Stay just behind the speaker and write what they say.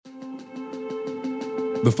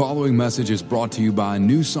The following message is brought to you by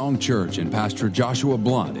New Song Church and Pastor Joshua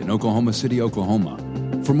Blunt in Oklahoma City, Oklahoma.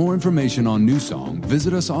 For more information on New Song,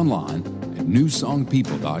 visit us online at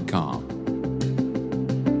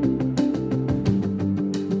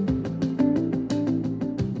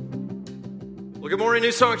newsongpeople.com. Well, good morning,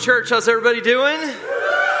 New Song Church. How's everybody doing?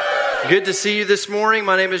 Good to see you this morning.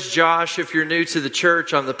 My name is Josh. If you're new to the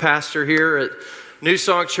church, I'm the pastor here at New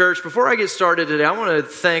Song Church. Before I get started today, I want to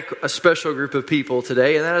thank a special group of people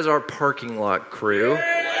today, and that is our parking lot crew.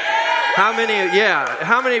 How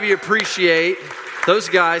many of you appreciate those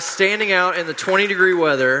guys standing out in the 20-degree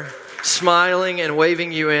weather, smiling and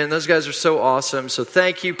waving you in? Those guys are so awesome. So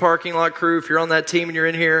thank you, parking lot crew. If you're on that team and you're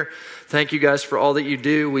in here, thank you guys for all that you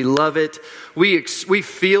do. We love it. We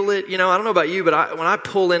feel it. You know, I don't know about you, but when I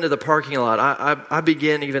pull into the parking lot, I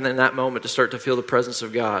begin even in that moment to start to feel the presence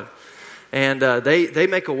of God. And they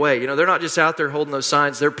make a way. You know, they're not just out there holding those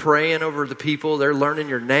signs. They're praying over the people. They're learning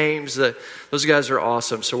your names. Those guys are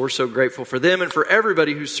awesome. So we're so grateful for them and for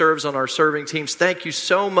everybody who serves on our serving teams. Thank you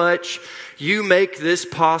so much. You make this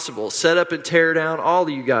possible. Set up and tear down. All of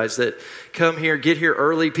you guys that come here, get here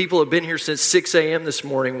early. People have been here since 6 a.m. this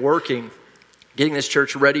morning working, getting this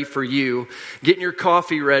church ready for you, getting your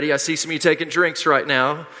coffee ready. I see some of you taking drinks right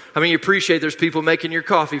now. I mean, you appreciate there's people making your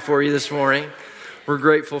coffee for you this morning. We're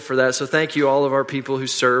grateful for that. So thank you, all of our people who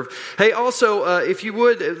serve. Hey, also, if you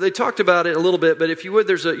would, they talked about it a little bit, but if you would,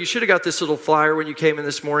 you should have got this little flyer when you came in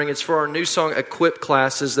this morning. It's for our New Song Equip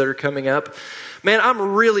classes that are coming up. Man, I'm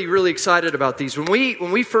really, really excited about these. When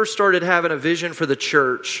we first started having a vision for the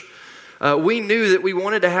church, we knew that we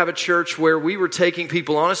wanted to have a church where we were taking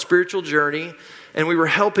people on a spiritual journey and we were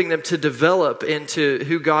helping them to develop into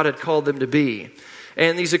who God had called them to be.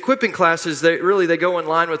 And these equipping classes, they go in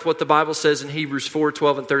line with what the Bible says in Hebrews 4,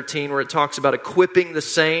 12, and 13, where it talks about equipping the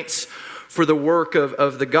saints for the work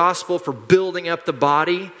of the gospel, for building up the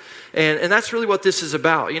body. And that's really what this is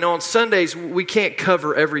about. You know, on Sundays, we can't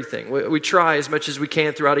cover everything. We try as much as we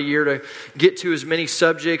can throughout a year to get to as many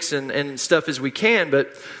subjects and stuff as we can.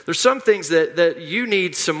 But there's some things that you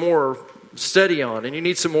need some more study on, and you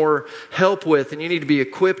need some more help with, and you need to be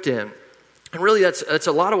equipped in. And really, that's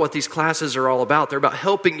a lot of what these classes are all about. They're about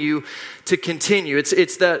helping you to continue.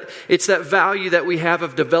 It's that value that we have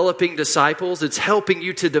of developing disciples. It's helping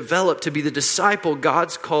you to develop to be the disciple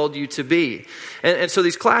God's called you to be. And so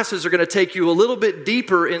these classes are going to take you a little bit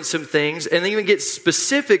deeper in some things, and even get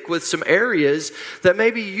specific with some areas that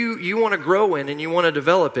maybe you want to grow in and you want to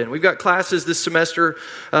develop in. We've got classes this semester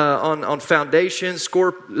on foundations,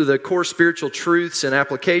 the core spiritual truths and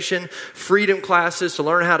application, freedom classes to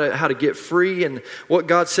learn how to get free and what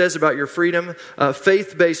God says about your freedom,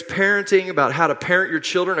 faith-based parenting, about how to parent your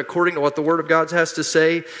children according to what the Word of God has to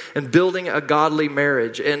say, and building a godly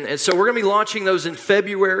marriage. And so we're going to be launching those in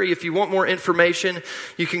February. If you want more information,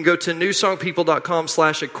 you can go to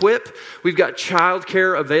newsongpeople.com/equip. We've got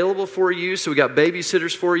childcare available for you, so we got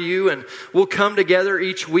babysitters for you, and we'll come together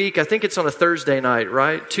each week. I think it's on a Thursday night,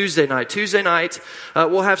 right? Tuesday night,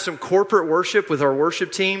 we'll have some corporate worship with our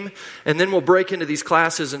worship team, and then we'll break into these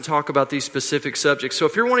classes and talk about these specific subjects. So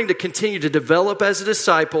if you're wanting to continue to develop as a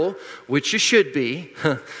disciple, which you should be,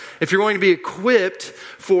 if you're wanting to be equipped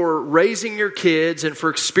for raising your kids and for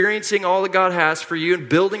experiencing all that God has for you and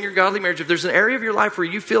building your godly marriage, if there's an area of your life where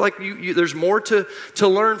you feel like there's more to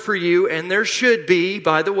learn for you, and there should be,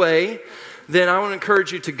 by the way, then I want to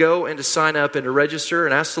encourage you to go and to sign up and to register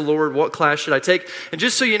and ask the Lord, what class should I take? And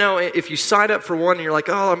just so you know, if you sign up for one and you're like,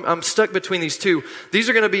 oh, I'm stuck between these two, these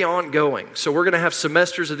are going to be ongoing. So we're going to have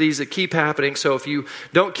semesters of these that keep happening. So if you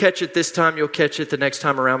don't catch it this time, you'll catch it the next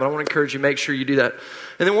time around. But I want to encourage you, make sure you do that.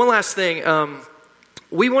 And then one last thing,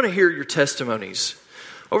 we want to hear your testimonies.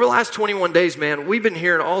 Over the last 21 days, man, we've been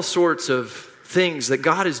hearing all sorts of things that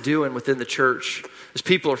God is doing within the church as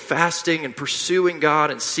people are fasting and pursuing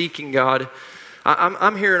God and seeking God.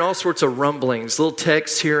 I'm hearing all sorts of rumblings, little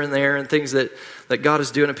texts here and there, and things that God is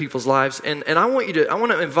doing in people's lives. And I want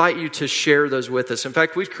to invite you to share those with us. In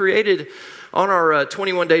fact, we've created on our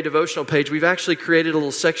 21-day devotional page, we've actually created a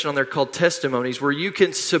little section on there called testimonies, where you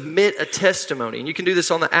can submit a testimony. And you can do this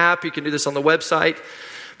on the app, you can do this on the website.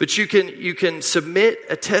 But you can submit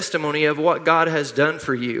a testimony of what God has done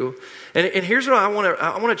for you. And here's what I want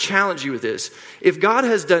to challenge you with this. If God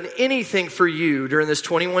has done anything for you during this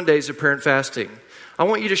 21 days of prayer and fasting, I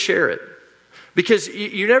want you to share it. Because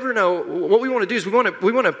you never know. What we want to do is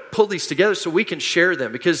we want to pull these together so we can share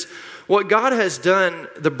them. Because what God has done,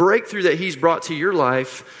 the breakthrough that He's brought to your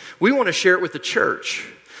life, we want to share it with the church.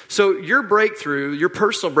 So your breakthrough, your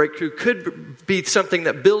personal breakthrough, could be something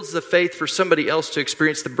that builds the faith for somebody else to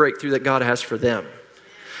experience the breakthrough that God has for them.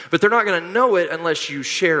 But they're not going to know it unless you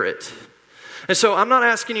share it. And so I'm not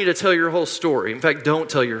asking you to tell your whole story. In fact, don't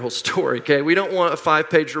tell your whole story, okay? We don't want a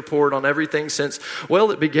 5-page report on everything since,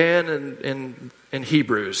 well, it began in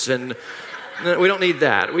Hebrews. And we don't need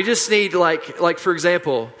that. We just need, like for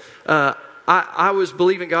example, I was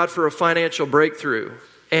believing God for a financial breakthrough.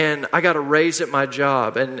 And I got a raise at my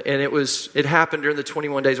job, and it happened during the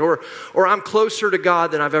 21 days. Or I'm closer to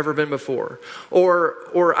God than I've ever been before.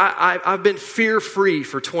 Or I've been fear-free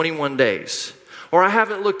for 21 days. Or I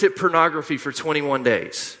haven't looked at pornography for 21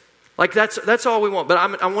 days. Like that's all we want.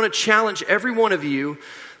 But I want to challenge every one of you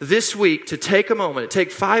this week to take a moment,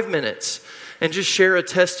 take 5 minutes, and just share a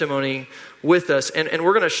testimony with us. And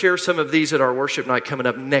we're going to share some of these at our worship night coming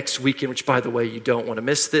up next weekend, which, by the way, you don't want to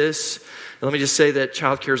miss this. And let me just say that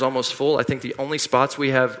childcare is almost full. I think the only spots we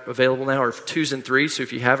have available now are 2s and 3s. So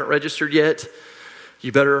if you haven't registered yet,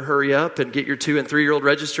 you better hurry up and get your 2 and 3-year-old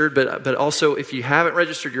registered. But also, if you haven't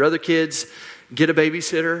registered your other kids, get a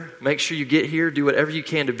babysitter. Make sure you get here. Do whatever you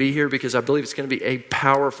can to be here, because I believe it's going to be a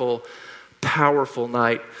powerful, powerful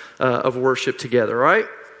night of worship together. All right?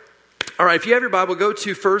 All right, if you have your Bible, go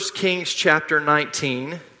to 1 Kings chapter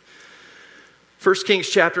 19. 1 Kings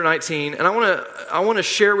chapter 19, and I want to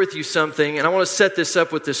share with you something, and I want to set this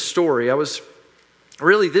up with this story. I was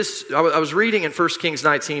reading in 1 Kings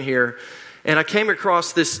 19 here, and I came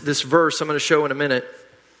across this verse I'm going to show in a minute,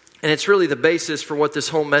 and it's really the basis for what this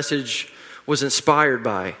whole message was inspired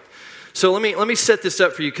by. So let me set this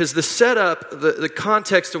up for you, because the setup, the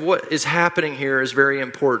context of what is happening here is very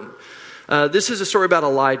important. This is a story about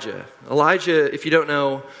Elijah. Elijah, if you don't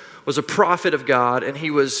know, was a prophet of God, and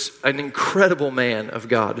he was an incredible man of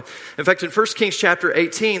God. In fact, in 1 Kings chapter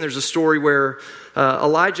 18, there's a story where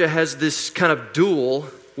Elijah has this kind of duel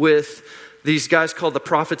with these guys called the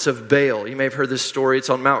prophets of Baal. You may have heard this story. It's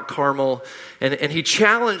on Mount Carmel, and he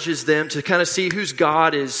challenges them to kind of see whose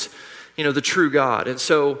God is, the true God. And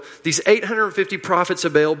so these 850 prophets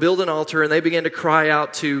of Baal build an altar, and they begin to cry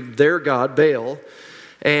out to their God, Baal.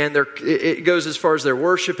 And it goes as far as they're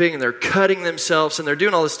worshiping, and they're cutting themselves, and they're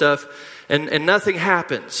doing all this stuff, and nothing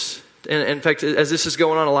happens. And in fact, as this is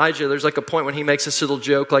going on, Elijah, there's like a point when he makes this little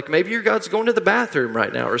joke, like, maybe your God's going to the bathroom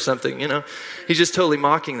right now or something, He's just totally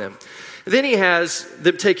mocking them. Then he has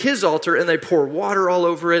them take his altar, and they pour water all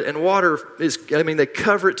over it, and they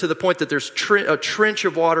cover it to the point that there's a trench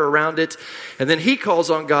of water around it. And then he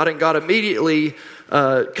calls on God, and God immediately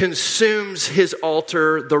consumes his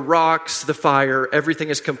altar, the rocks, the fire, everything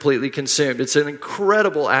is completely consumed. It's an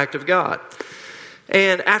incredible act of God.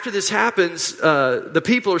 And after this happens, the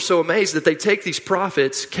people are so amazed that they take these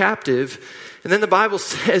prophets captive. And then the Bible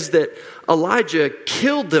says that Elijah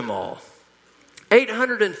killed them all.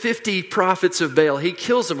 850 prophets of Baal. He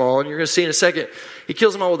kills them all, and you're going to see in a second, he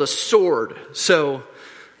kills them all with a sword. So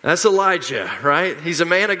that's Elijah, right? He's a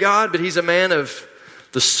man of God, but he's a man of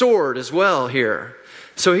the sword as well here.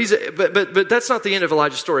 So but that's not the end of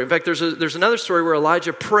Elijah's story. In fact, there's another story where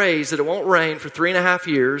Elijah prays that it won't rain for 3.5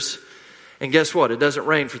 years, and guess what? It doesn't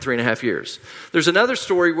rain for 3.5 years. There's another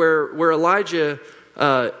story where Elijah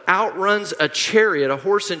outruns a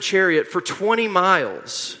horse and chariot for 20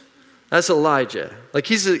 miles. That's Elijah. Like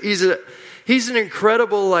he's an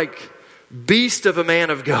incredible beast of a man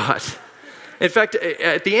of God. In fact,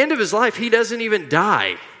 at the end of his life, he doesn't even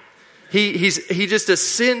die. He just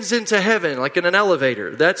ascends into heaven like in an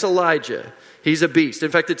elevator. That's Elijah. He's a beast.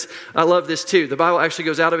 In fact, I love this too. The Bible actually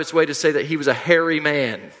goes out of its way to say that he was a hairy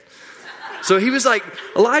man. So he was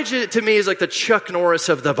Elijah to me is like the Chuck Norris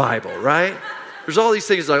of the Bible, right? There's all these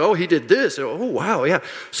things like, oh, he did this. Oh, wow, yeah.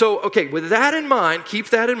 So, okay, with that in mind, keep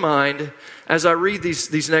that in mind as I read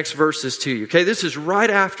these next verses to you. Okay, this is right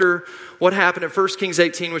after what happened in 1 Kings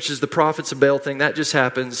 18, which is the prophets of Baal thing. That just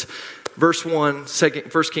happens. Verse 1,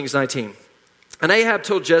 1 Kings 19. And Ahab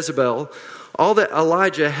told Jezebel all that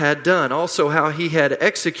Elijah had done, also how he had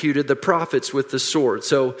executed the prophets with the sword.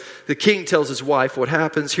 So the king tells his wife what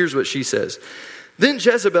happens. Here's what she says. Then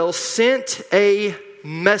Jezebel sent a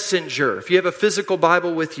messenger. If you have a physical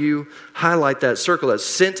Bible with you, highlight that, circle that.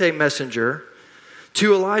 Sent a messenger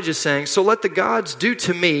to Elijah saying, so let the gods do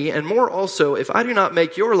to me and more also if I do not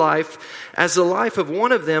make your life as the life of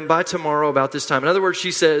one of them by tomorrow about this time. In other words,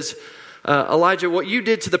 she says, Elijah, what you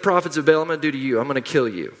did to the prophets of Baal, I'm going to do to you. I'm going to kill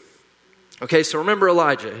you. Okay, so remember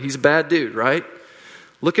Elijah. He's a bad dude, right?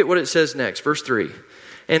 Look at what it says next. Verse 3.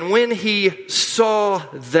 And when he saw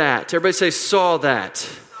that, everybody say saw that.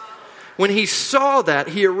 When he saw that,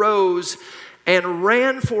 he arose and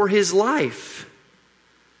ran for his life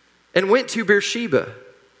and went to Beersheba.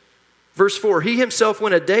 Verse 4, he himself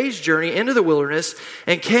went a day's journey into the wilderness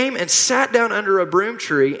and came and sat down under a broom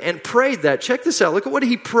tree and prayed that. Check this out. Look at what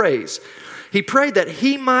he prays. He prayed that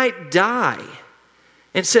he might die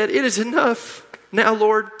and said, "It is enough. Now,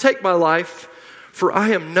 Lord, take my life, for I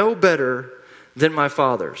am no better than my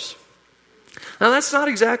fathers." Now, that's not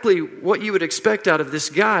exactly what you would expect out of this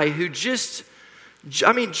guy who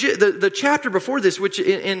the chapter before this, which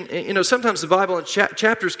sometimes the Bible and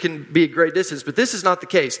chapters can be a great distance, but this is not the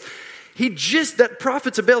case. That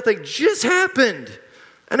prophets of Baal thing just happened.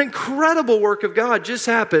 An incredible work of God just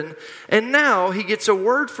happened. And now he gets a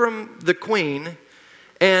word from the queen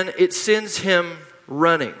and it sends him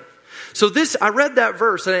running. So I read that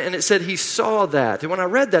verse and it said he saw that. And when I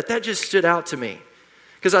read that, that just stood out to me.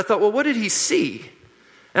 Because I thought, well, what did he see?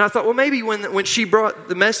 And I thought, well, maybe when she brought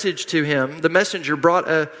the message to him, the messenger brought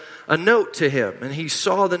a note to him, and he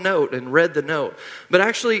saw the note and read the note. But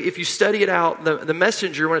actually, if you study it out, the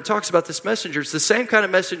messenger, when it talks about this messenger, it's the same kind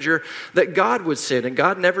of messenger that God would send. And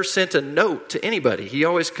God never sent a note to anybody. He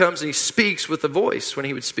always comes and he speaks with a voice when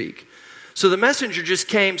he would speak. So the messenger just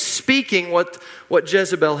came speaking what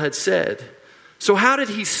Jezebel had said. So how did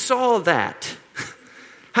he saw that?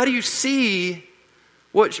 How do you see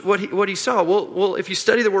what he saw? Well, if you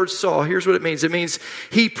study the word saw, here's what it means. It means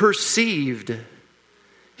he perceived.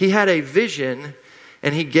 He had a vision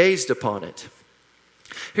and he gazed upon it.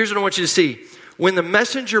 Here's what I want you to see. When the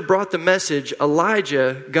messenger brought the message,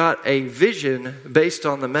 Elijah got a vision based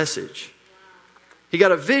on the message. He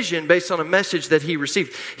got a vision based on a message that he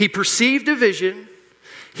received. He perceived a vision.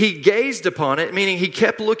 He gazed upon it, meaning he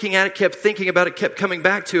kept looking at it, kept thinking about it, kept coming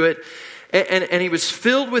back to it. And he was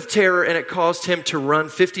filled with terror, and it caused him to run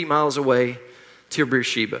 50 miles away to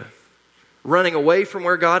Beersheba. Running away from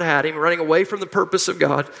where God had him, running away from the purpose of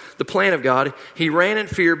God, the plan of God. He ran in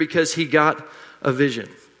fear because he got a vision.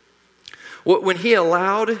 What he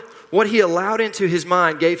allowed into his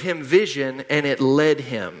mind gave him vision, and it led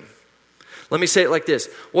him. Let me say it like this.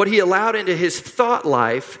 What he allowed into his thought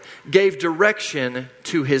life gave direction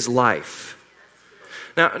to his life.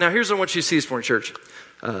 Now here's what I want you to see this morning, church.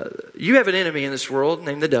 You have an enemy in this world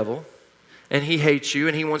named the devil, and he hates you,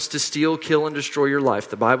 and he wants to steal, kill, and destroy your life.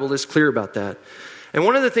 The Bible is clear about that. And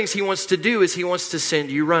one of the things he wants to do is he wants to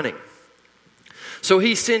send you running. So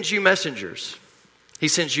he sends you messengers. He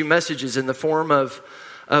sends you messages in the form of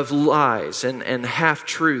lies and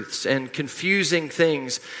half-truths and confusing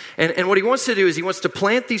things. And what he wants to do is he wants to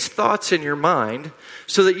plant these thoughts in your mind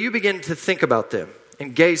so that you begin to think about them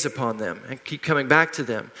and gaze upon them and keep coming back to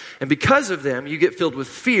them. And because of them, you get filled with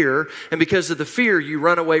fear. And because of the fear, you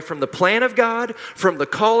run away from the plan of God, from the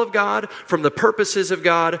call of God, from the purposes of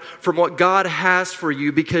God, from what God has for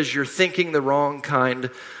you because you're thinking the wrong kind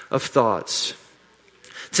of thoughts.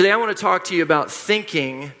 Today, I want to talk to you about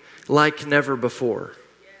thinking like never before.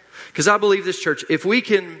 Because I believe this, church, if we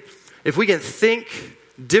can think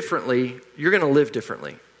differently, you're going to live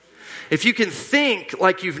differently. If you can think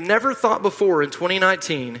like you've never thought before in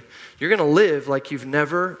 2019, you're going to live like you've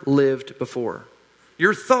never lived before.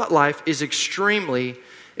 Your thought life is extremely,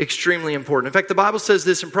 extremely important. In fact, the Bible says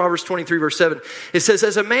this in Proverbs 23, verse 7. It says,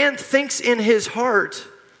 as a man thinks in his heart,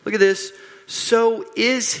 look at this, so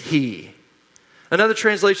is he. Another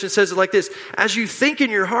translation says it like this, as you think in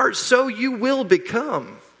your heart, so you will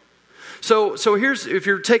become. So here's, if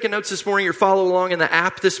you're taking notes this morning, you're following along in the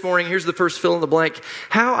app this morning, here's the first fill in the blank.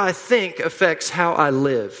 How I think affects how I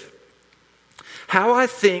live. How I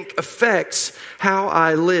think affects how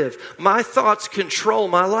I live. My thoughts control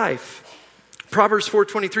my life. Proverbs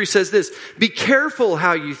 4:23 says this, be careful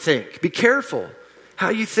how you think. Be careful how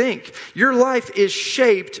you think. Your life is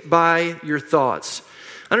shaped by your thoughts.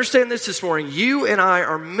 Understand this morning. You and I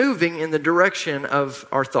are moving in the direction of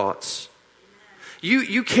our thoughts.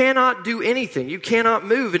 You cannot do anything. You cannot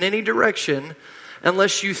move in any direction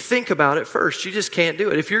unless you think about it first. You just can't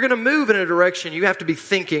do it. If you're going to move in a direction, you have to be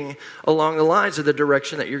thinking along the lines of the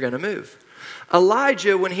direction that you're going to move.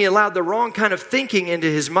 Elijah, when he allowed the wrong kind of thinking into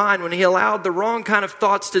his mind, when he allowed the wrong kind of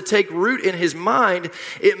thoughts to take root in his mind,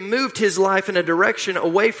 it moved his life in a direction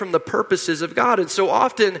away from the purposes of God. And so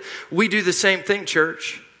often we do the same thing,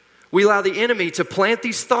 church. We allow the enemy to plant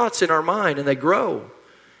these thoughts in our mind, and they grow.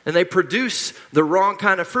 And they produce the wrong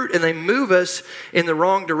kind of fruit, and they move us in the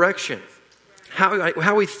wrong direction.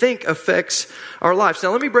 How we think affects our lives. Now,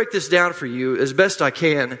 let me break this down for you as best I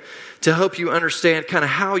can to help you understand kind of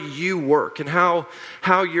how you work and how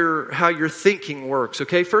your thinking works.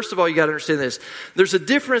 Okay, first of all, you got to understand this. There's a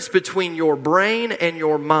difference between your brain and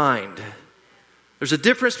your mind. There's a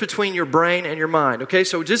difference between your brain and your mind. Okay,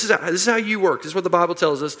 so this is how you work. This is what the Bible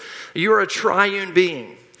tells us. You are a triune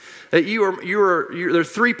being. That there are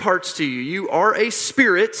three parts to you. You are a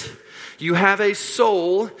spirit, you have a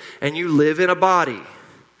soul, and you live in a body.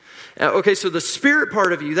 Okay, so the spirit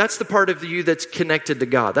part of you, that's the part of you that's connected to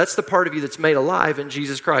God. That's the part of you that's made alive in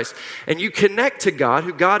Jesus Christ. And you connect to God,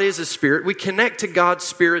 who God is a spirit. We connect to God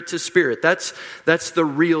spirit to spirit. That's the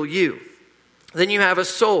real you. Then you have a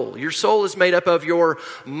soul. Your soul is made up of your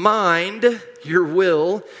mind, your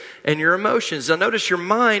will, and your emotions. Now notice your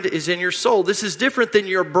mind is in your soul. This is different than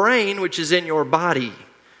your brain, which is in your body.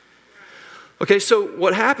 Okay, so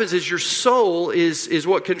what happens is your soul is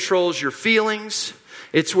what controls your feelings.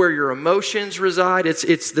 It's where your emotions reside.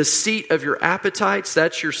 It's the seat of your appetites.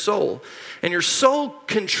 That's your soul. And your soul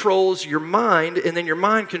controls your mind, and then your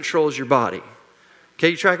mind controls your body. Okay,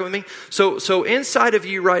 you tracking with me? So inside of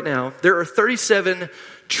you right now, there are 37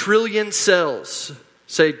 trillion cells.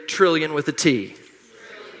 Say trillion with a T.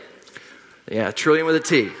 Yeah, trillion with a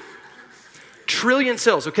T. Trillion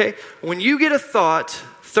cells, okay? When you get a thought,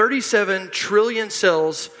 37 trillion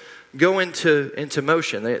cells go into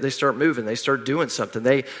motion. They start moving. They start doing something.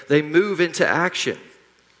 They move into action.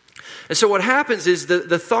 And so what happens is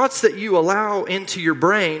the thoughts that you allow into your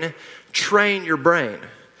brain train your brain.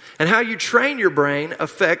 And how you train your brain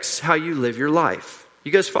affects how you live your life.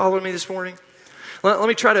 You guys following me this morning? Let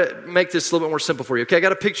me try to make this a little bit more simple for you. Okay, I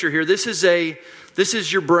got a picture here. This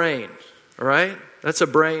is your brain, all right? That's a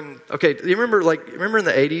brain. Okay, you remember in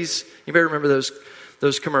the 80s? You better remember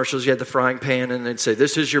those commercials. You had the frying pan and they'd say,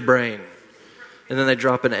 "This is your brain." And then they'd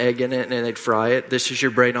drop an egg in it and they'd fry it. "This is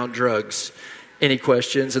your brain on drugs. Any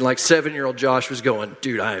questions?" And like 7-year-old Josh was going,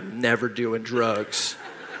 "Dude, I am never doing drugs.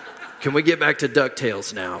 Can we get back to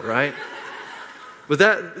DuckTales now," right?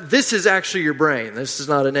 But this is actually your brain. This is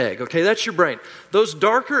not an egg, okay? That's your brain. Those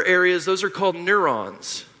darker areas, those are called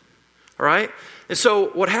neurons, all right? And so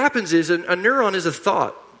what happens is a neuron is a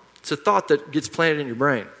thought. It's a thought that gets planted in your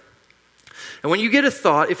brain. And when you get a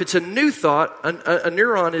thought, if it's a new thought, a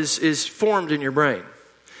neuron is formed in your brain.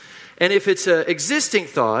 And if it's an existing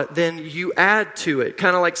thought, then you add to it.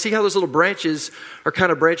 Kind of like, see how those little branches are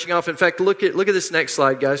kind of branching off? In fact, look at this next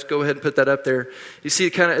slide, guys. Go ahead and put that up there. You see,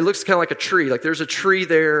 it looks kind of like a tree. Like there's a tree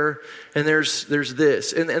there, and there's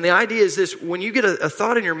this. And the idea is this: when you get a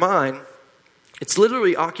thought in your mind, it's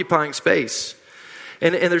literally occupying space.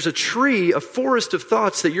 And there's a tree, a forest of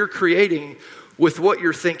thoughts that you're creating with what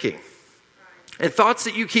you're thinking. And thoughts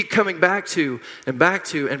that you keep coming back to and back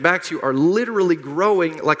to and back to are literally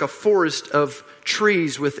growing like a forest of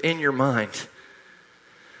trees within your mind.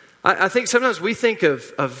 I think sometimes we think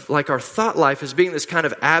of like our thought life as being this kind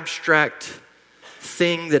of abstract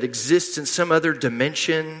thing that exists in some other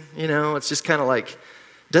dimension. You know, it's just kind of like,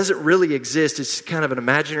 doesn't really exist. It's kind of an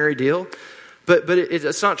imaginary deal. But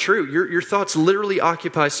it's not true. Your thoughts literally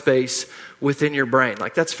occupy space within your brain.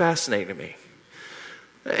 Like, that's fascinating to me.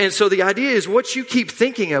 And so the idea is what you keep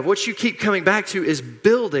thinking of, what you keep coming back to is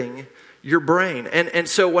building your brain. And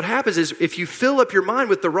so what happens is if you fill up your mind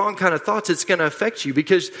with the wrong kind of thoughts, it's going to affect you,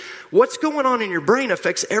 because what's going on in your brain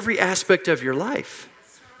affects every aspect of your life.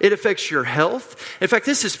 It affects your health. In fact,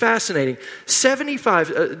 this is fascinating.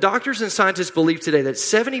 75 doctors and scientists believe today that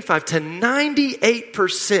 75 to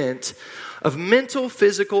 98% of mental,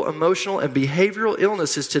 physical, emotional, and behavioral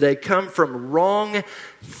illnesses today come from wrong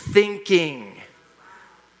thinking.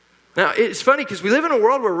 Now, it's funny because we live in a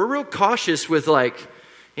world where we're real cautious with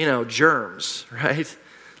germs, right?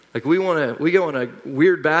 Like we go in a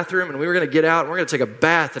weird bathroom and we're going to get out and we're going to take a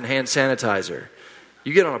bath in hand sanitizer.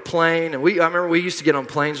 You get on a plane, and I remember we used to get on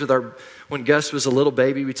planes when Gus was a little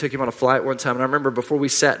baby. We took him on a flight one time, and I remember before we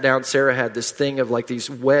sat down, Sarah had this thing of like these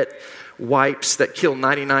wet wipes that kill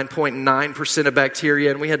 99.9% of bacteria,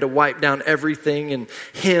 and we had to wipe down everything, and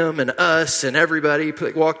him and us and everybody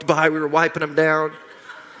walked by, we were wiping them down.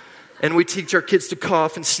 And we teach our kids to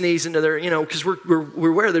cough and sneeze into their, because we're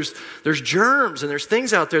aware there's germs and there's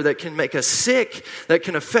things out there that can make us sick, that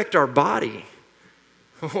can affect our body.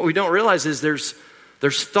 What we don't realize is there's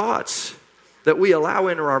thoughts that we allow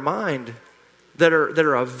into our mind that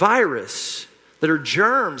are a virus, that are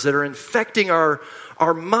germs, that are infecting our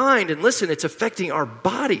mind. And listen, it's affecting our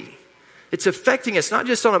body. It's affecting us not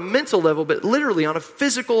just on a mental level, but literally on a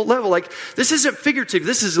physical level. Like, this isn't figurative.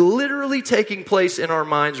 This is literally taking place in our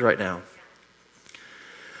minds right now.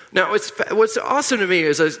 Now, what's awesome to me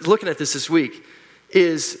as I was looking at this week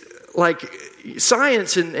is like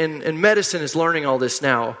science and medicine is learning all this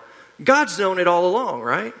now. God's known it all along,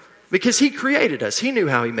 right? Because He created us. He knew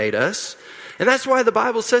how He made us. And that's why the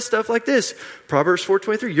Bible says stuff like this. Proverbs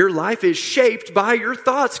 4:23, your life is shaped by your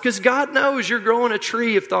thoughts, because God knows you're growing a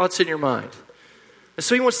tree of thoughts in your mind. And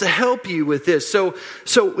so He wants to help you with this. So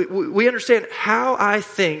we understand how I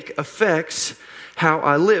think affects how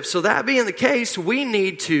I live. So that being the case, we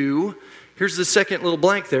need to, here's the second little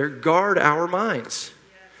blank there, guard our minds.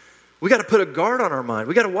 We got to put a guard on our mind.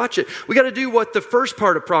 We got to watch it. We got to do what the first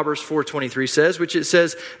part of Proverbs 4:23 says, which it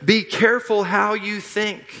says, be careful how you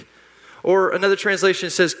think. Or another translation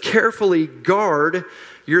says, carefully guard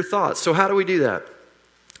your thoughts. So how do we do that?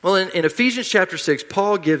 Well, in Ephesians chapter 6,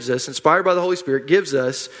 Paul gives us, inspired by the Holy Spirit, gives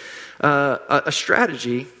us a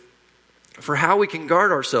strategy for how we can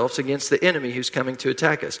guard ourselves against the enemy who's coming to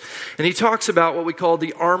attack us. And he talks about what we call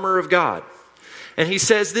the armor of God. And he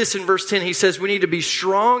says this in verse 10, he says we need to be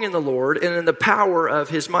strong in the Lord and in the power of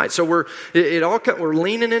his might. So we're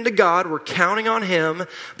leaning into God, we're counting on him,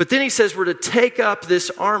 but then he says we're to take up this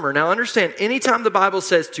armor. Now understand, anytime the Bible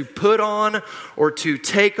says to put on or to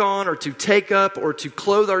take on or to take up or to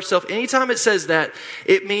clothe ourselves, anytime it says that,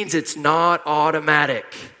 it means it's not automatic.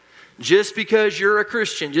 Just because you're a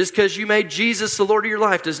Christian, just because you made Jesus the Lord of your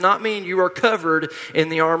life does not mean you are covered in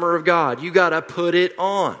the armor of God. You got to put it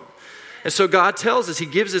on. And so God tells us, he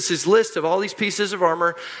gives us his list of all these pieces of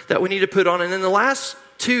armor that we need to put on. And then the last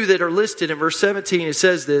two that are listed in verse 17, it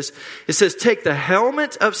says this. It says, take the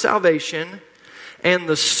helmet of salvation and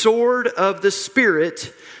the sword of the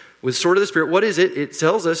Spirit. With sword of the Spirit, what is it? It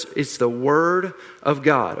tells us it's the Word of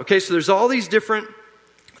God. Okay, so there's all these different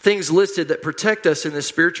things listed that protect us in this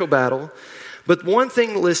spiritual battle. But one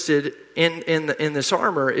thing listed in this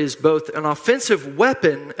armor is both an offensive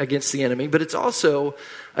weapon against the enemy, but it's also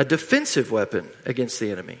a defensive weapon against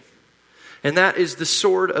the enemy. And that is the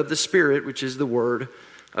sword of the Spirit, which is the Word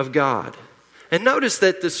of God. And notice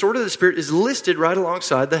that the sword of the Spirit is listed right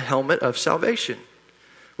alongside the helmet of salvation,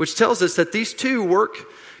 which tells us that these two work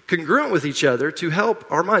congruent with each other to help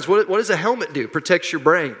our minds. What does a helmet do? It protects your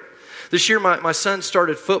brain. This year, my son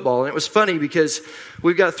started football, and it was funny because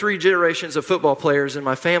we've got 3 generations of football players in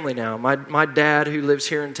my family now. My dad, who lives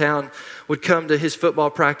here in town, would come to his football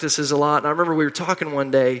practices a lot. And I remember we were talking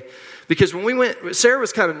one day because when we went, Sarah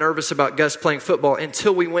was kind of nervous about Gus playing football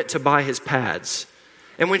until we went to buy his pads.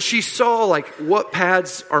 And when she saw like what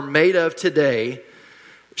pads are made of today,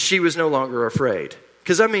 she was no longer afraid.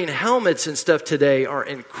 Because, I mean, helmets and stuff today are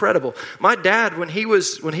incredible. My dad, when he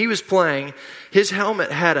was playing, his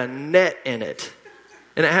helmet had a net in it.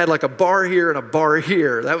 And it had like a bar here and a bar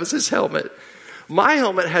here. That was his helmet. My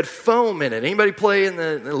helmet had foam in it. Anybody play in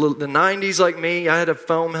the 90s like me? I had a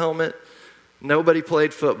foam helmet. Nobody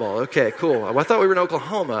played football. Okay, cool. I thought we were in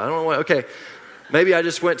Oklahoma. I don't know why. Okay. Maybe I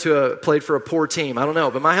just played for a poor team. I don't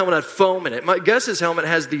know. But my helmet had foam in it. Gus's helmet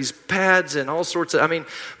has these pads and all sorts of,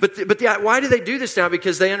 why do they do this now?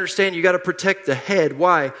 Because they understand you got to protect the head.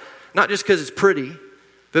 Why? Not just because it's pretty,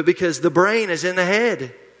 but because the brain is in the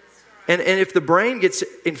head. And if the brain gets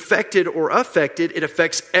infected or affected, it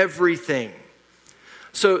affects everything.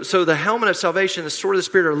 So the helmet of salvation and the sword of the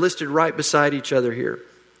Spirit are listed right beside each other here.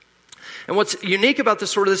 And what's unique about the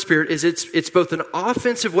sword of the Spirit is it's both an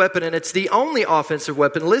offensive weapon, and it's the only offensive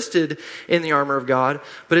weapon listed in the armor of God,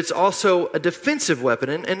 but it's also a defensive weapon.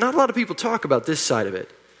 And not a lot of people talk about this side of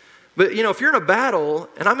it. But, if you're in a battle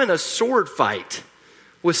and I'm in a sword fight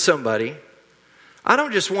with somebody, I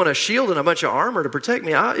don't just want a shield and a bunch of armor to protect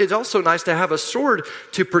me. It's also nice to have a sword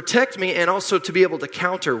to protect me and also to be able to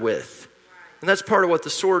counter with. And that's part of what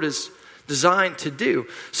the sword is designed to do.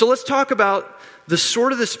 So let's talk about the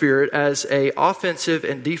sword of the Spirit as an offensive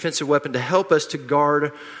and defensive weapon to help us to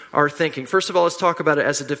guard our thinking. First of all, let's talk about it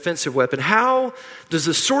as a defensive weapon. How does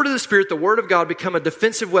the sword of the Spirit, the Word of God, become a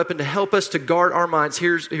defensive weapon to help us to guard our minds?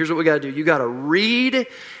 Here's what we got to do. You got to read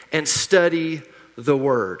and study the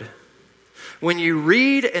Word. When you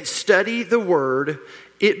read and study the Word,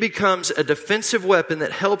 it becomes a defensive weapon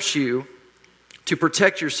that helps you to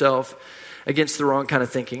protect yourself against the wrong kind of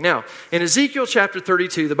thinking. Now, in Ezekiel chapter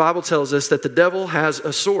 32, the Bible tells us that the devil has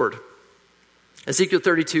a sword. Ezekiel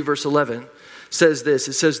 32 verse 11 says this.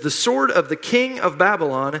 It says, the sword of the king of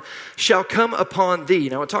Babylon shall come upon thee.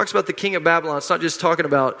 Now, it talks about the king of Babylon. It's not just talking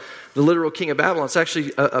about the literal king of Babylon. It's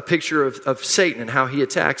actually a picture of Satan and how he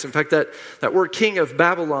attacks. In fact, that word king of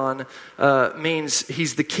Babylon means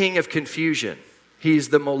he's the king of confusion. He's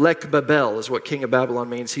the Molech Babel is what king of Babylon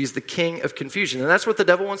means. He's the king of confusion. And that's what the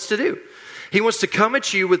devil wants to do. He wants to come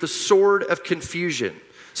at you with a sword of confusion.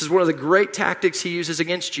 This is one of the great tactics he uses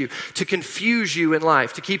against you, to confuse you in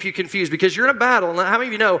life, to keep you confused. Because you're in a battle, and how many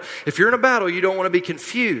of you know, if you're in a battle, you don't want to be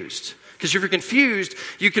confused. Because if you're confused,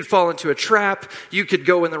 you could fall into a trap, you could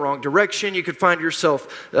go in the wrong direction, you could find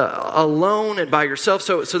yourself alone and by yourself.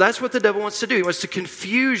 So that's what the devil wants to do. He wants to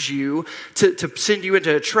confuse you, to send you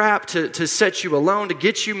into a trap, to set you alone, to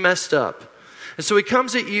get you messed up. And so he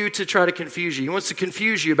comes at you to try to confuse you. He wants to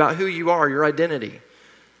confuse you about who you are, your identity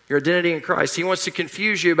in Christ. He wants to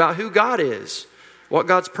confuse you about who God is, what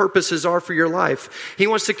God's purposes are for your life. He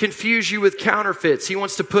wants to confuse you with counterfeits. He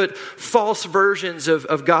wants to put false versions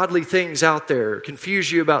of godly things out there,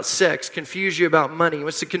 confuse you about sex, confuse you about money. He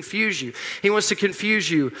wants to confuse you. He wants to confuse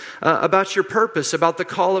you about your purpose, about the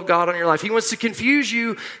call of God on your life. He wants to confuse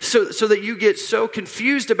you so that you get so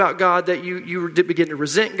confused about God that you begin to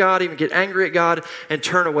resent God, even get angry at God, and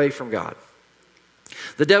turn away from God.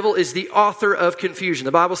 The devil is the author of confusion.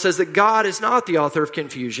 The Bible says that God is not the author of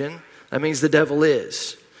confusion. That means the devil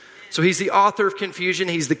is. So he's the author of confusion.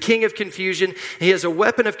 He's the king of confusion. He has a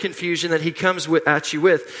weapon of confusion that he comes at you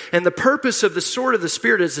with. And the purpose of the sword of the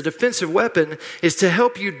Spirit as a defensive weapon is to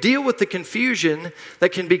help you deal with the confusion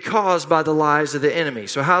that can be caused by the lies of the enemy.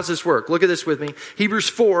 So how does this work? Look at this with me. Hebrews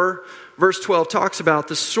 4, verse 12 talks about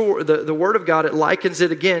the sword, the word of God. It likens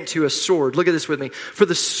it again to a sword. Look at this with me. For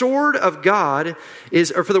the word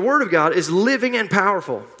of God is living and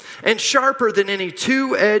powerful and sharper than any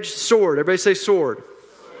two-edged sword. Everybody say sword.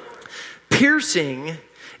 Piercing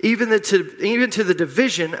even to the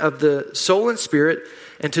division of the soul and spirit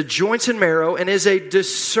and to joints and marrow, and is a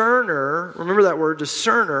discerner, remember that word,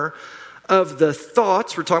 discerner, of the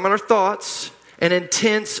thoughts, we're talking about our thoughts, and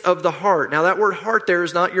intents of the heart. Now that word heart there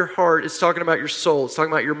is not your heart, it's talking about your soul, it's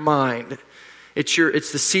talking about your mind. It's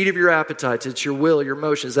the seat of your appetites, it's your will, your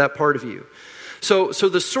emotions, that part of you. So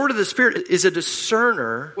the sword of the Spirit is a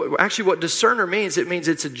discerner. Actually, what discerner means, it means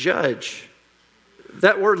it's a judge.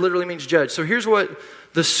 That word literally means judge. So here's what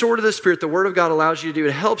the sword of the Spirit, the Word of God, allows you to do.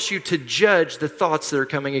 It helps you to judge the thoughts that are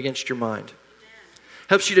coming against your mind.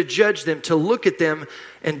 Helps you to judge them, to look at them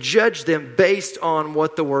and judge them based on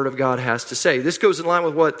what the Word of God has to say. This goes in line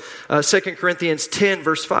with what 2 Corinthians 10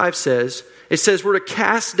 verse 5 says. It says we're to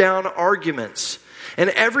cast down arguments and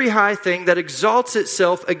every high thing that exalts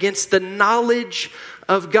itself against the knowledge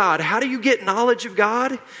of God. How do you get knowledge of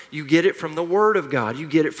God? You get it from the Word of God. You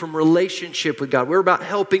get it from relationship with God. We're about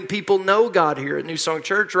helping people know God here at New Song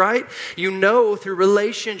Church, right? You know through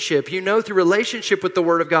relationship. You know through relationship with the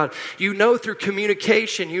Word of God. You know through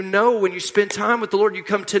communication. You know when you spend time with the Lord, you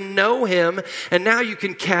come to know Him, and now you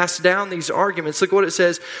can cast down these arguments. Look what it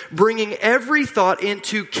says, bringing every thought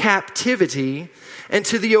into captivity and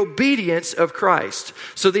to the obedience of Christ.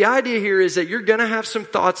 So the idea here is that you're going to have some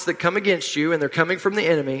thoughts that come against you, and they're coming from the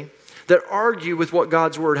enemy, that argue with what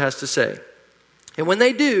God's Word has to say. And when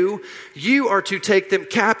they do, you are to take them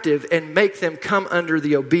captive and make them come under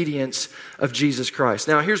the obedience of Jesus Christ.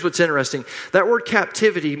 Now, here's what's interesting. That word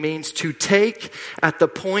captivity means to take at the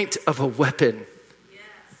point of a weapon. Yes.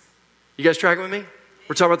 You guys tracking with me?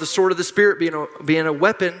 We're talking about the sword of the Spirit being a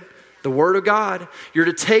weapon. The Word of God, you're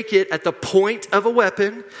to take it at the point of a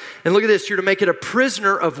weapon. And look at this, you're to make it a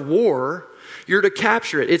prisoner of war. You're to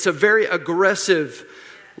capture it. It's a very aggressive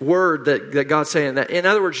word that God's saying. That, in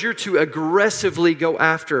other words, you're to aggressively go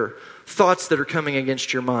after thoughts that are coming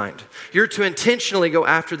against your mind. You're to intentionally go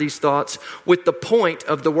after these thoughts with the point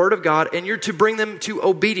of the Word of God, and you're to bring them to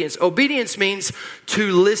obedience. Obedience means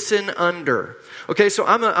to listen under. Okay, so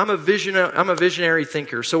I'm a visionary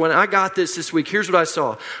thinker. So when I got this week, here's what I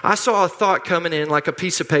saw. I saw a thought coming in like a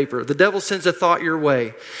piece of paper. The devil sends a thought your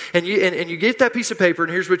way. And you get that piece of paper,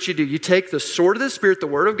 and here's what you do. You take the sword of the Spirit, the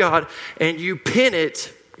Word of God, and you pin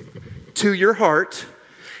it to your heart.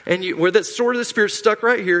 And where that sword of the Spirit stuck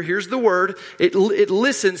right here, here's the Word. It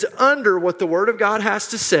listens under what the Word of God has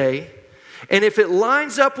to say. And if it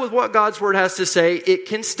lines up with what God's Word has to say, it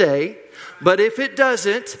can stay. But if it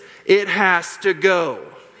doesn't, it has to go.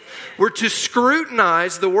 We're to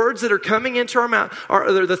scrutinize the words that are coming into our mouth,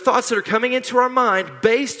 or the thoughts that are coming into our mind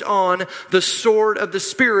based on the sword of the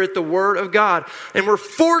Spirit, the Word of God. And we're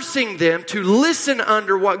forcing them to listen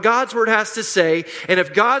under what God's Word has to say. And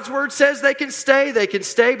if God's Word says they can stay, they can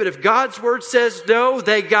stay. But if God's Word says no,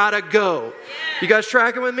 they gotta go. You guys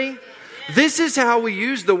tracking with me? This is how we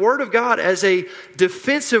use the Word of God as a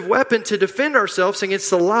defensive weapon to defend ourselves against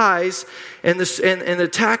the lies and the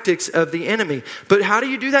tactics of the enemy. But how do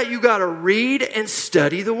you do that? You got to read and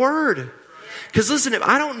study the Word. Because listen, if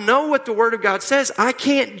I don't know what the Word of God says, I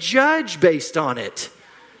can't judge based on it.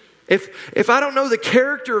 If I don't know the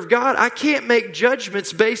character of God, I can't make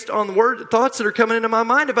judgments based on the thoughts that are coming into my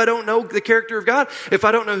mind if I don't know the character of God, if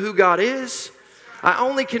I don't know who God is. I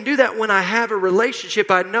only can do that when I have a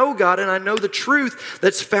relationship. I know God and I know the truth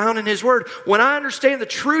that's found in His Word. When I understand the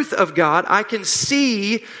truth of God, I can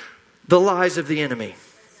see the lies of the enemy.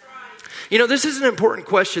 You know, this is an important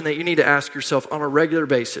question that you need to ask yourself on a regular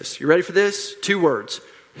basis. You ready for this? 2 words.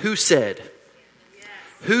 Who said?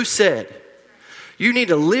 Who said? You need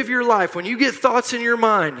to live your life. When you get thoughts in your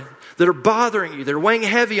mind that are bothering you, that are weighing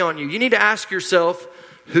heavy on you, you need to ask yourself,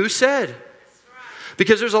 who said?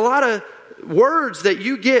 Because there's a lot of words that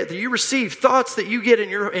you get, that you receive, thoughts that you get in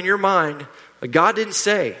your mind, God didn't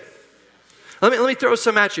say. Let me throw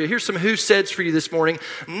some at you. Here's some who saids for you this morning.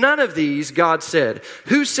 None of these God said.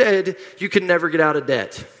 Who said you can never get out of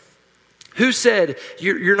debt? Who said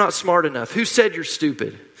you're not smart enough? Who said you're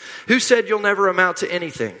stupid? Who said you'll never amount to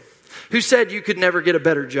anything? Who said you could never get a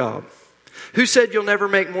better job? Who said you'll never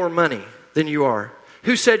make more money than you are?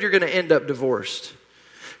 Who said you're going to end up divorced?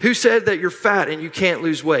 Who said that you're fat and you can't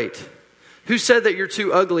lose weight? Who said that you're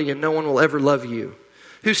too ugly and no one will ever love you?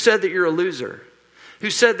 Who said that you're a loser? Who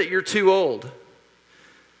said that you're too old?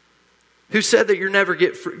 Who said that you're never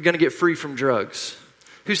going to get free from drugs?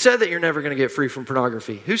 Who said that you're never going to get free from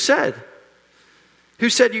pornography? Who said? Who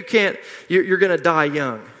said you're going to die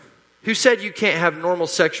young? Who said you can't have normal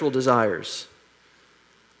sexual desires?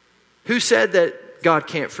 Who said that God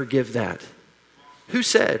can't forgive that? Who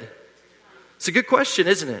said? It's a good question,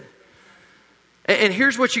 isn't it? And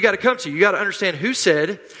here's what you got to come to. You got to understand who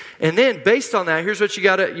said, and then based on that, here's what you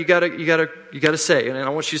got to say. And I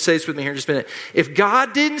want you to say this with me here in just a minute. If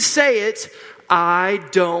God didn't say it, I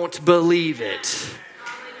don't believe it.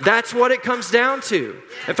 That's what it comes down to.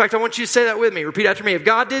 In fact, I want you to say that with me. Repeat after me. If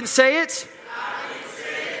God didn't say it,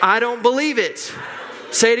 I don't believe it.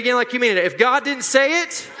 Say it again like you mean it. If God didn't say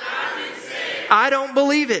it, I don't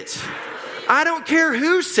believe it. I don't care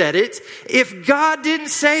who said it. If God didn't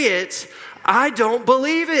say it, I don't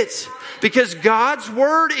believe it. Because God's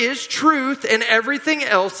word is truth and everything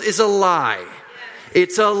else is a lie.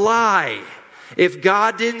 It's a lie. If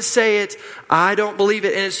God didn't say it, I don't believe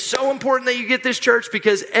it. And it's so important that you get this, church,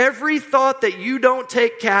 because every thought that you don't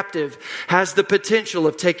take captive has the potential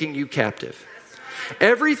of taking you captive.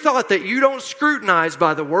 Every thought that you don't scrutinize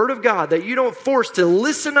by the Word of God, that you don't force to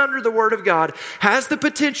listen under the Word of God, has the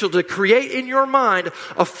potential to create in your mind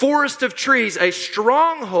a forest of trees, a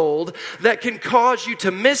stronghold that can cause you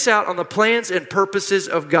to miss out on the plans and purposes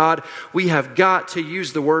of God. We have got to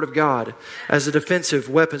use the Word of God as a defensive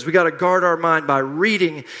weapon. We got to guard our mind by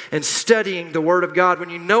reading and studying the Word of God. When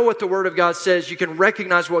you know what the Word of God says, you can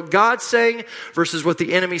recognize what God's saying versus what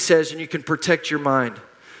the enemy says, and you can protect your mind.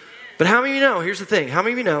 But how many of you know, here's the thing, how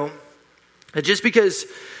many of you know that just because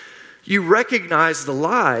you recognize the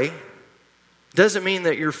lie doesn't mean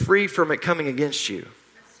that you're free from it coming against you?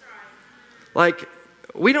 Like,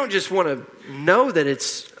 we don't just want to know that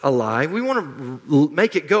it's a lie, we want to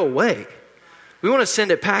make it go away. We want to send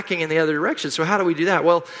it packing in the other direction. So how do we do that?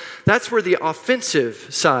 Well, that's where the offensive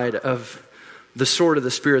side of the sword of the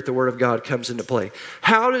Spirit, the Word of God, comes into play.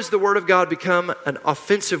 How does the Word of God become an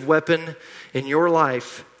offensive weapon in your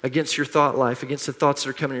life against your thought life, against the thoughts that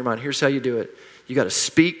are coming to your mind? Here's how you do it. You got to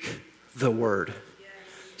speak the Word.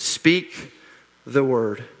 Speak the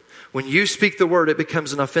Word. When you speak the Word, it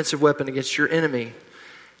becomes an offensive weapon against your enemy,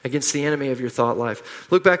 against the enemy of your thought life.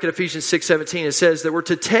 Look back at Ephesians 6:17. It says that we're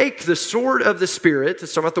to take the sword of the Spirit,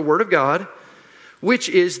 it's talking about the Word of God, which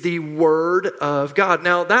is the Word of God.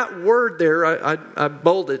 Now, that word there, I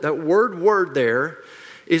bolded, that word there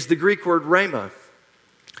is the Greek word rhema,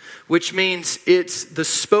 which means it's the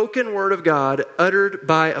spoken word of God uttered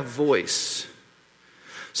by a voice.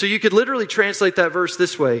 So you could literally translate that verse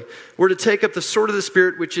this way. We're to take up the sword of the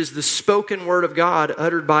Spirit, which is the spoken word of God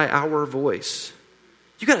uttered by our voice.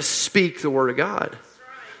 You got to speak the Word of God.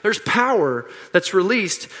 There's power that's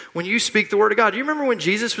released when you speak the Word of God. Do you remember when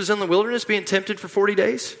Jesus was in the wilderness being tempted for 40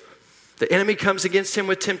 days? The enemy comes against him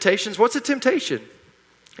with temptations. What's a temptation?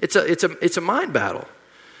 It's a mind battle.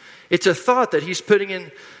 It's a thought that he's putting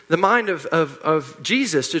in the mind of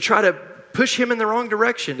Jesus to try to push him in the wrong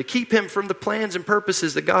direction, to keep him from the plans and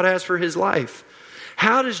purposes that God has for his life.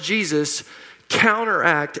 How does Jesus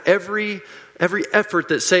counteract every effort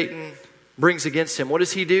that Satan brings against him? What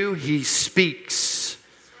does he do? He speaks.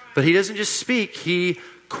 But he doesn't just speak, he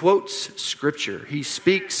quotes Scripture. He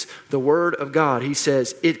speaks the Word of God. He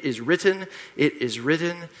says, it is written, it is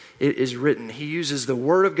written, it is written. He uses the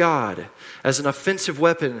Word of God as an offensive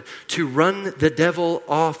weapon to run the devil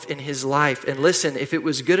off in his life. And listen, if it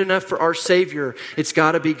was good enough for our Savior, it's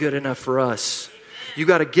got to be good enough for us. You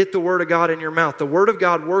got to get the Word of God in your mouth. The Word of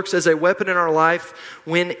God works as a weapon in our life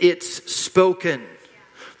when it's spoken.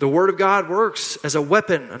 The Word of God works as a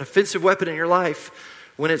weapon, an offensive weapon in your life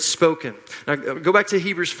when it's spoken. Now, go back to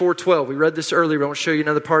Hebrews 4:12. We read this earlier, but I want to show you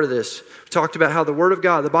another part of this. We talked about how the Word of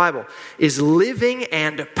God, the Bible, is living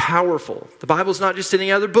and powerful. The Bible's not just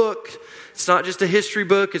any other book. It's not just a history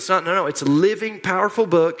book. It's a living, powerful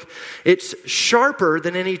book. It's sharper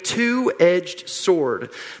than any two-edged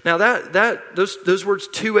sword. Now, those words,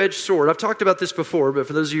 two-edged sword, I've talked about this before, but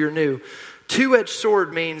for those of you who are new, two-edged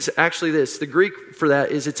sword means actually this. The Greek for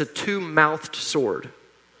that is it's a two-mouthed sword.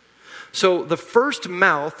 So the first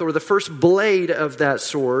mouth or the first blade of that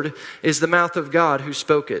sword is the mouth of God who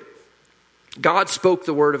spoke it. God spoke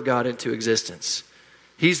the word of God into existence.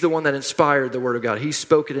 He's the one that inspired the word of God. He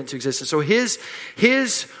spoke it into existence. So his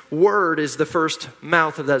word is the first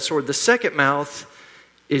mouth of that sword. The second mouth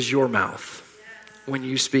is your mouth when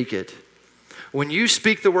you speak it. When you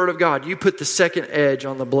speak the word of God, you put the second edge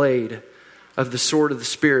on the blade of the sword of the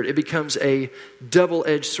Spirit. It becomes a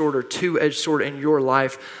double-edged sword or two-edged sword in your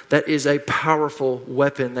life that is a powerful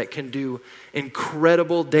weapon that can do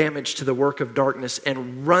incredible damage to the work of darkness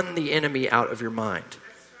and run the enemy out of your mind.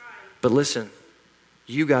 But listen,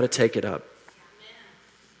 you got to take it up.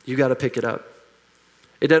 You got to pick it up.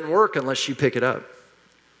 It doesn't work unless you pick it up.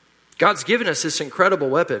 God's given us this incredible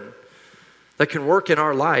weapon that can work in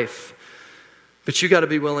our life, but you got to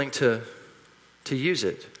be willing to use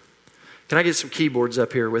it. Can I get some keyboards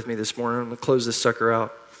up here with me this morning? I'm going to close this sucker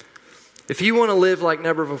out. If you want to live like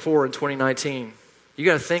never before in 2019, you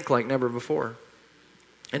got to think like never before.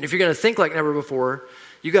 And if you're going to think like never before,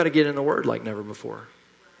 you got to get in the Word like never before.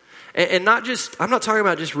 And not just, I'm not talking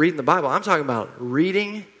about just reading the Bible. I'm talking about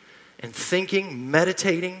reading and thinking,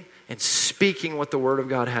 meditating, and speaking what the Word of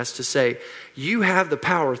God has to say. You have the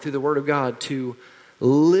power through the Word of God to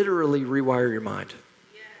literally rewire your mind.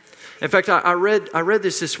 In fact, I read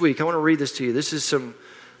this week. I want to read this to you. This is some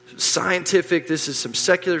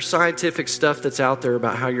secular scientific stuff that's out there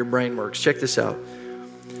about how your brain works. Check this out.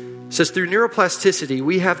 It says, through neuroplasticity,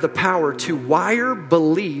 we have the power to wire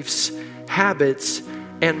beliefs, habits,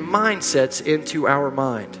 and mindsets into our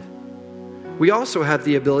mind. We also have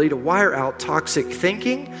the ability to wire out toxic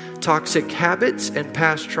thinking, toxic habits, and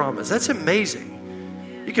past traumas. That's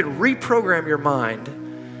amazing. You can reprogram your mind.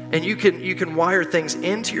 And you can wire things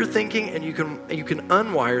into your thinking, and you can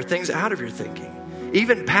unwire things out of your thinking.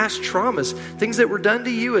 Even past traumas, things that were done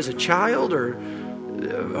to you as a child, or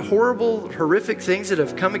horrible, horrific things that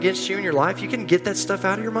have come against you in your life, you can get that stuff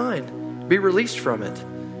out of your mind. Be released from it.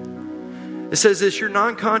 It says this, your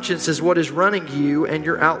non-conscious is what is running you and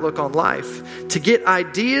your outlook on life. To get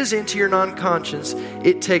ideas into your non-conscious,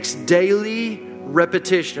 it takes daily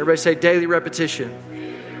repetition. Everybody say daily repetition.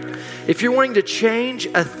 If you're wanting to change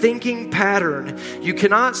a thinking pattern, you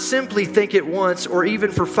cannot simply think it once or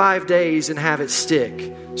even for 5 days and have it stick.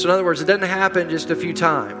 So in other words, it doesn't happen just a few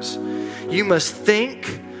times. You must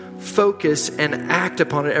think, focus, and act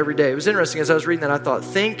upon it every day. It was interesting as I was reading that. I thought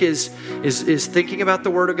think is thinking about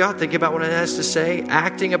the Word of God, thinking about what it has to say.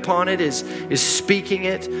 Acting upon it is speaking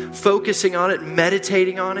it, focusing on it,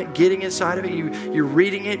 meditating on it, getting inside of it. You're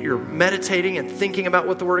reading it, you're meditating and thinking about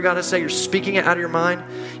what the Word of God has to say. You're speaking it out of your mind.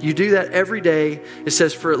 You do that every day. It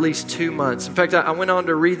says for at least 2 months. In fact, I went on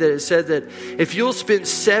to read that it said that if you'll spend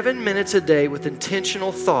 7 minutes a day with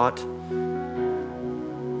intentional thought,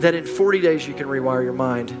 that in 40 days you can rewire your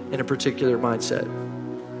mind in a particular mindset.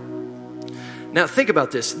 Now think about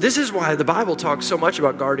this. This is why the Bible talks so much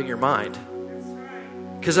about guarding your mind.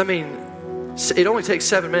 Because it only takes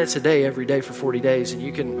 7 minutes a day every day for 40 days, and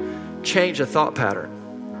you can change a thought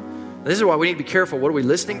pattern. This is why we need to be careful. What are we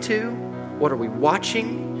listening to? What are we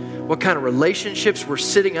watching? What kind of relationships we're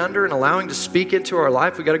sitting under and allowing to speak into our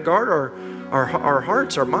life? We got to guard our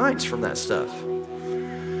hearts, our minds from that stuff.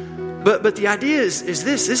 But the idea is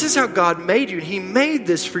this. This is how God made you. He made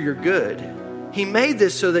this for your good. He made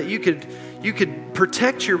this so that you could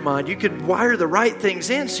protect your mind. You could wire the right things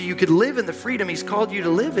in so you could live in the freedom He's called you to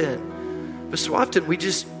live in. But so often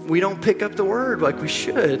we don't pick up the Word like we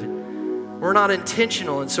should. We're not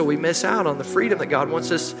intentional, and so we miss out on the freedom that God wants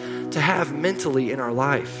us to have mentally in our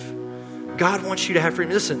life. God wants you to have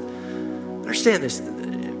freedom. Listen, understand this.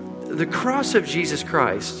 The cross of Jesus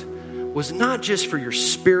Christ was not just for your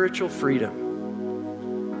spiritual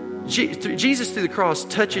freedom. Jesus through the cross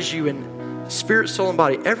touches you in spirit, soul, and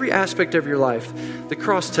body. Every aspect of your life, the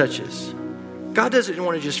cross touches. God doesn't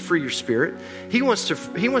want to just free your spirit. He wants to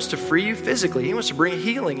free you physically. He wants to bring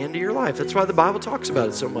healing into your life. That's why the Bible talks about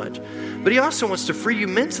it so much. But He also wants to free you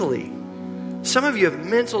mentally. Some of you have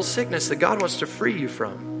mental sickness that God wants to free you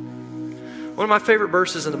from. One of my favorite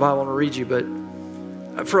verses in the Bible, I want to read you,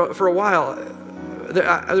 but for a while,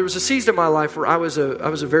 there was a season of my life where I was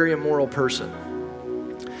a very immoral person.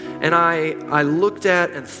 And I looked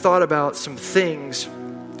at and thought about some things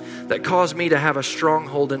that caused me to have a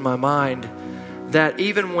stronghold in my mind that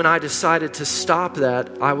even when I decided to stop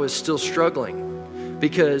that, I was still struggling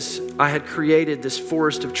because I had created this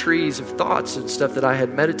forest of trees of thoughts and stuff that I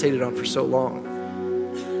had meditated on for so long.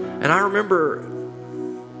 And I remember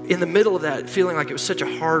in the middle of that, feeling like it was such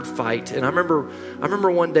a hard fight. And I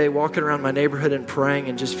remember one day walking around my neighborhood and praying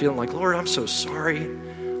and just feeling like, Lord, I'm so sorry.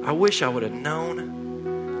 I wish I would have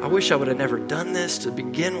known. I wish I would have never done this to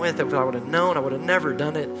begin with. If I would have known, I would have never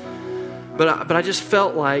done it. But I just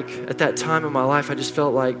felt like at that time in my life, I just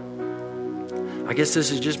felt like, I guess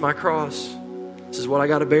this is just my cross. This is what I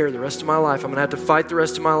got to bear the rest of my life. I'm going to have to fight the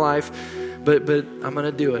rest of my life, but I'm going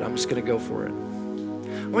to do it. I'm just going to go for it.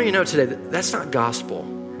 I want you to know today that that's not gospel.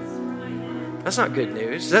 That's not good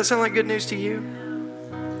news. Does that sound like good news to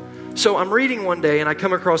you? So I'm reading one day and I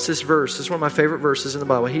come across this verse. This is one of my favorite verses in the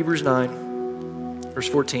Bible, Hebrews 9, verse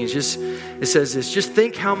 14. It says this, just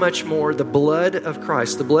think how much more the blood of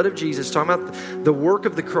Christ, the blood of Jesus, talking about the work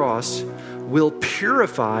of the cross, will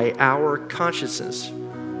purify our consciences.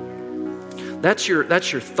 That's your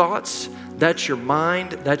thoughts, that's your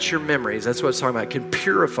mind, that's your memories. That's what it's talking about. It can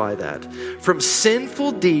purify that from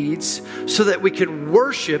sinful deeds so that we can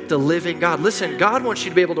worship the living God. Listen, God wants you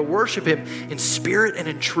to be able to worship Him in spirit and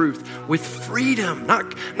in truth with freedom.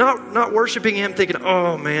 Not worshiping Him thinking,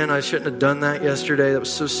 oh man, I shouldn't have done that yesterday. That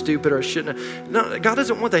was so stupid, or I shouldn't have. No, God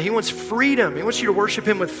doesn't want that. He wants freedom. He wants you to worship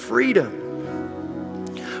Him with freedom.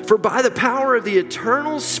 For by the power of the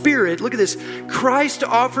eternal Spirit, look at this, Christ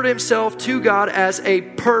offered Himself to God as a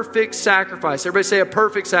perfect sacrifice. Everybody say a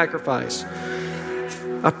perfect sacrifice.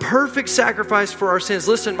 A perfect sacrifice for our sins.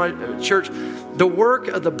 Listen, my church, the work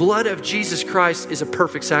of the blood of Jesus Christ is a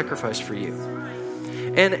perfect sacrifice for you.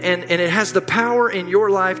 And it has the power in your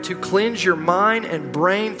life to cleanse your mind and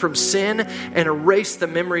brain from sin and erase the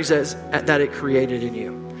memories that it created in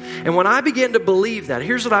you. And when I began to believe that,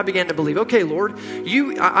 here's what I began to believe. Okay, Lord,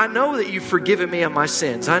 I know that you've forgiven me of my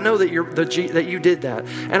sins. I know that you did that.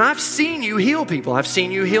 And I've seen you heal people. I've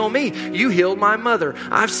seen you heal me. You healed my mother.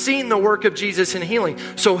 I've seen the work of Jesus in healing.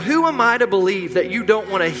 So who am I to believe that you don't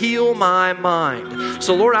want to heal my mind?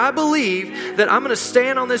 So Lord, I believe that I'm going to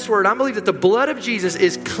stand on this word. I believe that the blood of Jesus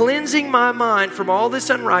is cleansing my mind from all this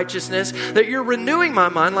unrighteousness, that you're renewing my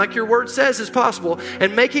mind like your word says is possible,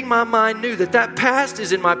 and making my mind new, that past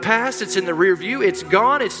is in my past, it's in the rear view, it's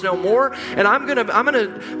gone, it's no more. And I'm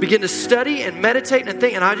gonna begin to study and meditate and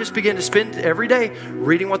think, and I just begin to spend every day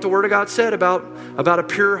reading what the Word of God said about a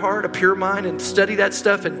pure heart, a pure mind, and study that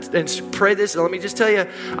stuff and pray this. And let me just tell you,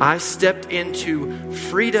 I stepped into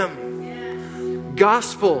freedom.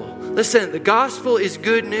 Gospel. Listen, the gospel is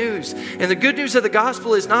good news. And the good news of the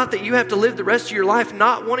gospel is not that you have to live the rest of your life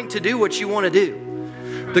not wanting to do what you want to do.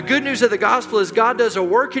 The good news of the gospel is God does a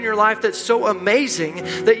work in your life that's so amazing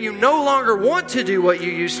that you no longer want to do what you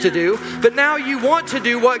used to do, but now you want to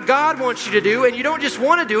do what God wants you to do, and you don't just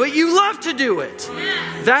want to do it, you love to do it.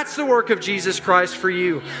 That's the work of Jesus Christ for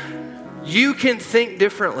you. You can think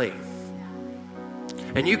differently,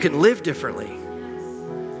 and you can live differently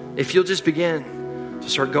if you'll just begin to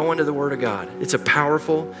start going to the Word of God. It's a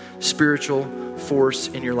powerful spiritual force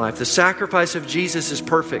in your life. The sacrifice of Jesus is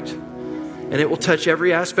perfect. And it will touch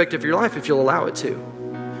every aspect of your life if you'll allow it to.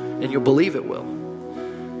 And you'll believe it will.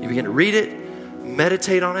 You begin to read it,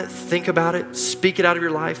 meditate on it, think about it, speak it out of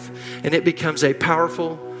your life, and it becomes a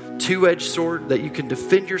powerful two-edged sword that you can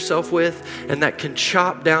defend yourself with, and that can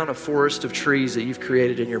chop down a forest of trees that you've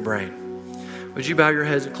created in your brain. Would you bow your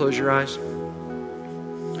heads and close your eyes?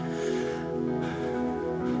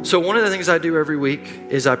 So one of the things I do every week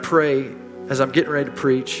is I pray as I'm getting ready to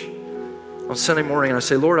preach on Sunday morning, and I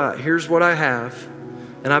say, Lord, here's what I have,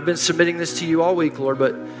 and I've been submitting this to you all week, Lord,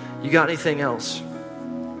 but you got anything else?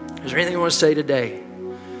 Is there anything you want to say today?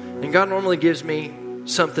 And God normally gives me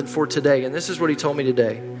something for today, and this is what He told me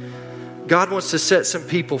today. God wants to set some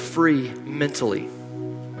people free mentally.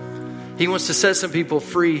 He wants to set some people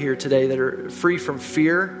free here today that are free from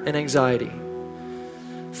fear and anxiety,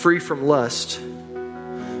 free from lust,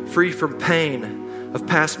 free from pain of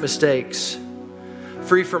past mistakes,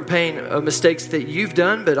 free from pain of mistakes that you've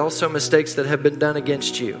done, but also mistakes that have been done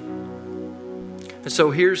against you. And so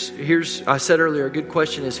here's I said earlier, a good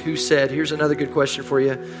question is who said. Here's another good question for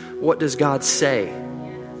you. What does God say?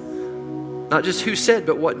 Not just who said,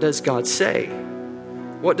 but what does God say?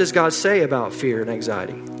 What does God say about fear and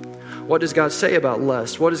anxiety? What does God say about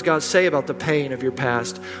lust? What does God say about the pain of your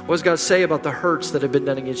past? What does God say about the hurts that have been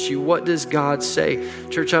done against you? What does God say?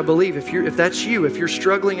 Church, I believe if that's you, if you're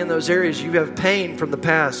struggling in those areas, you have pain from the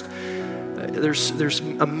past, there's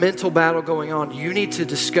a mental battle going on. You need to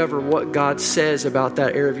discover what God says about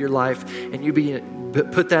that area of your life, and you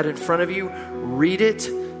put that in front of you, read it,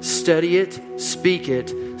 study it, speak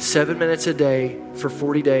it 7 minutes a day for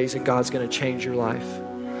 40 days, and God's going to change your life.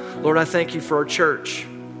 Lord, I thank you for our church.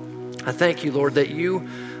 I thank you, Lord,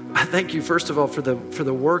 I thank you, first of all, for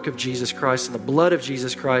the work of Jesus Christ and the blood of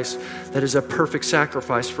Jesus Christ that is a perfect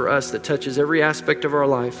sacrifice for us that touches every aspect of our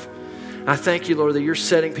life. I thank you, Lord, that you're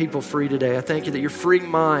setting people free today. I thank you that you're freeing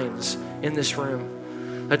minds in this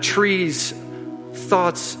room. Trees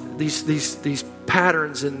thoughts, these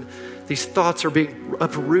patterns and these thoughts are being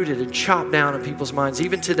uprooted and chopped down in people's minds.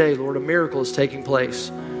 Even today, Lord, a miracle is taking place.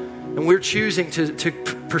 And we're choosing to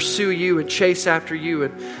pursue you and chase after you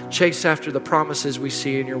and chase after the promises we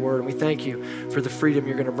see in your word. And we thank you for the freedom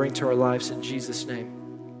you're going to bring to our lives in Jesus' name.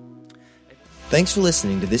 Thanks for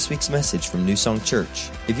listening to this week's message from New Song Church.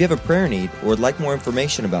 If you have a prayer need or would like more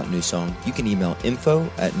information about New Song, you can email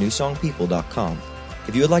info@newsongpeople.com.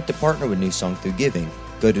 If you would like to partner with New Song through giving,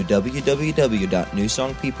 go to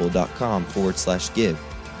www.newsongpeople.com/give.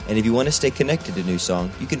 And if you want to stay connected to New Song,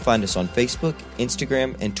 you can find us on Facebook,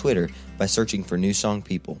 Instagram, and Twitter by searching for New Song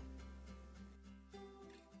People.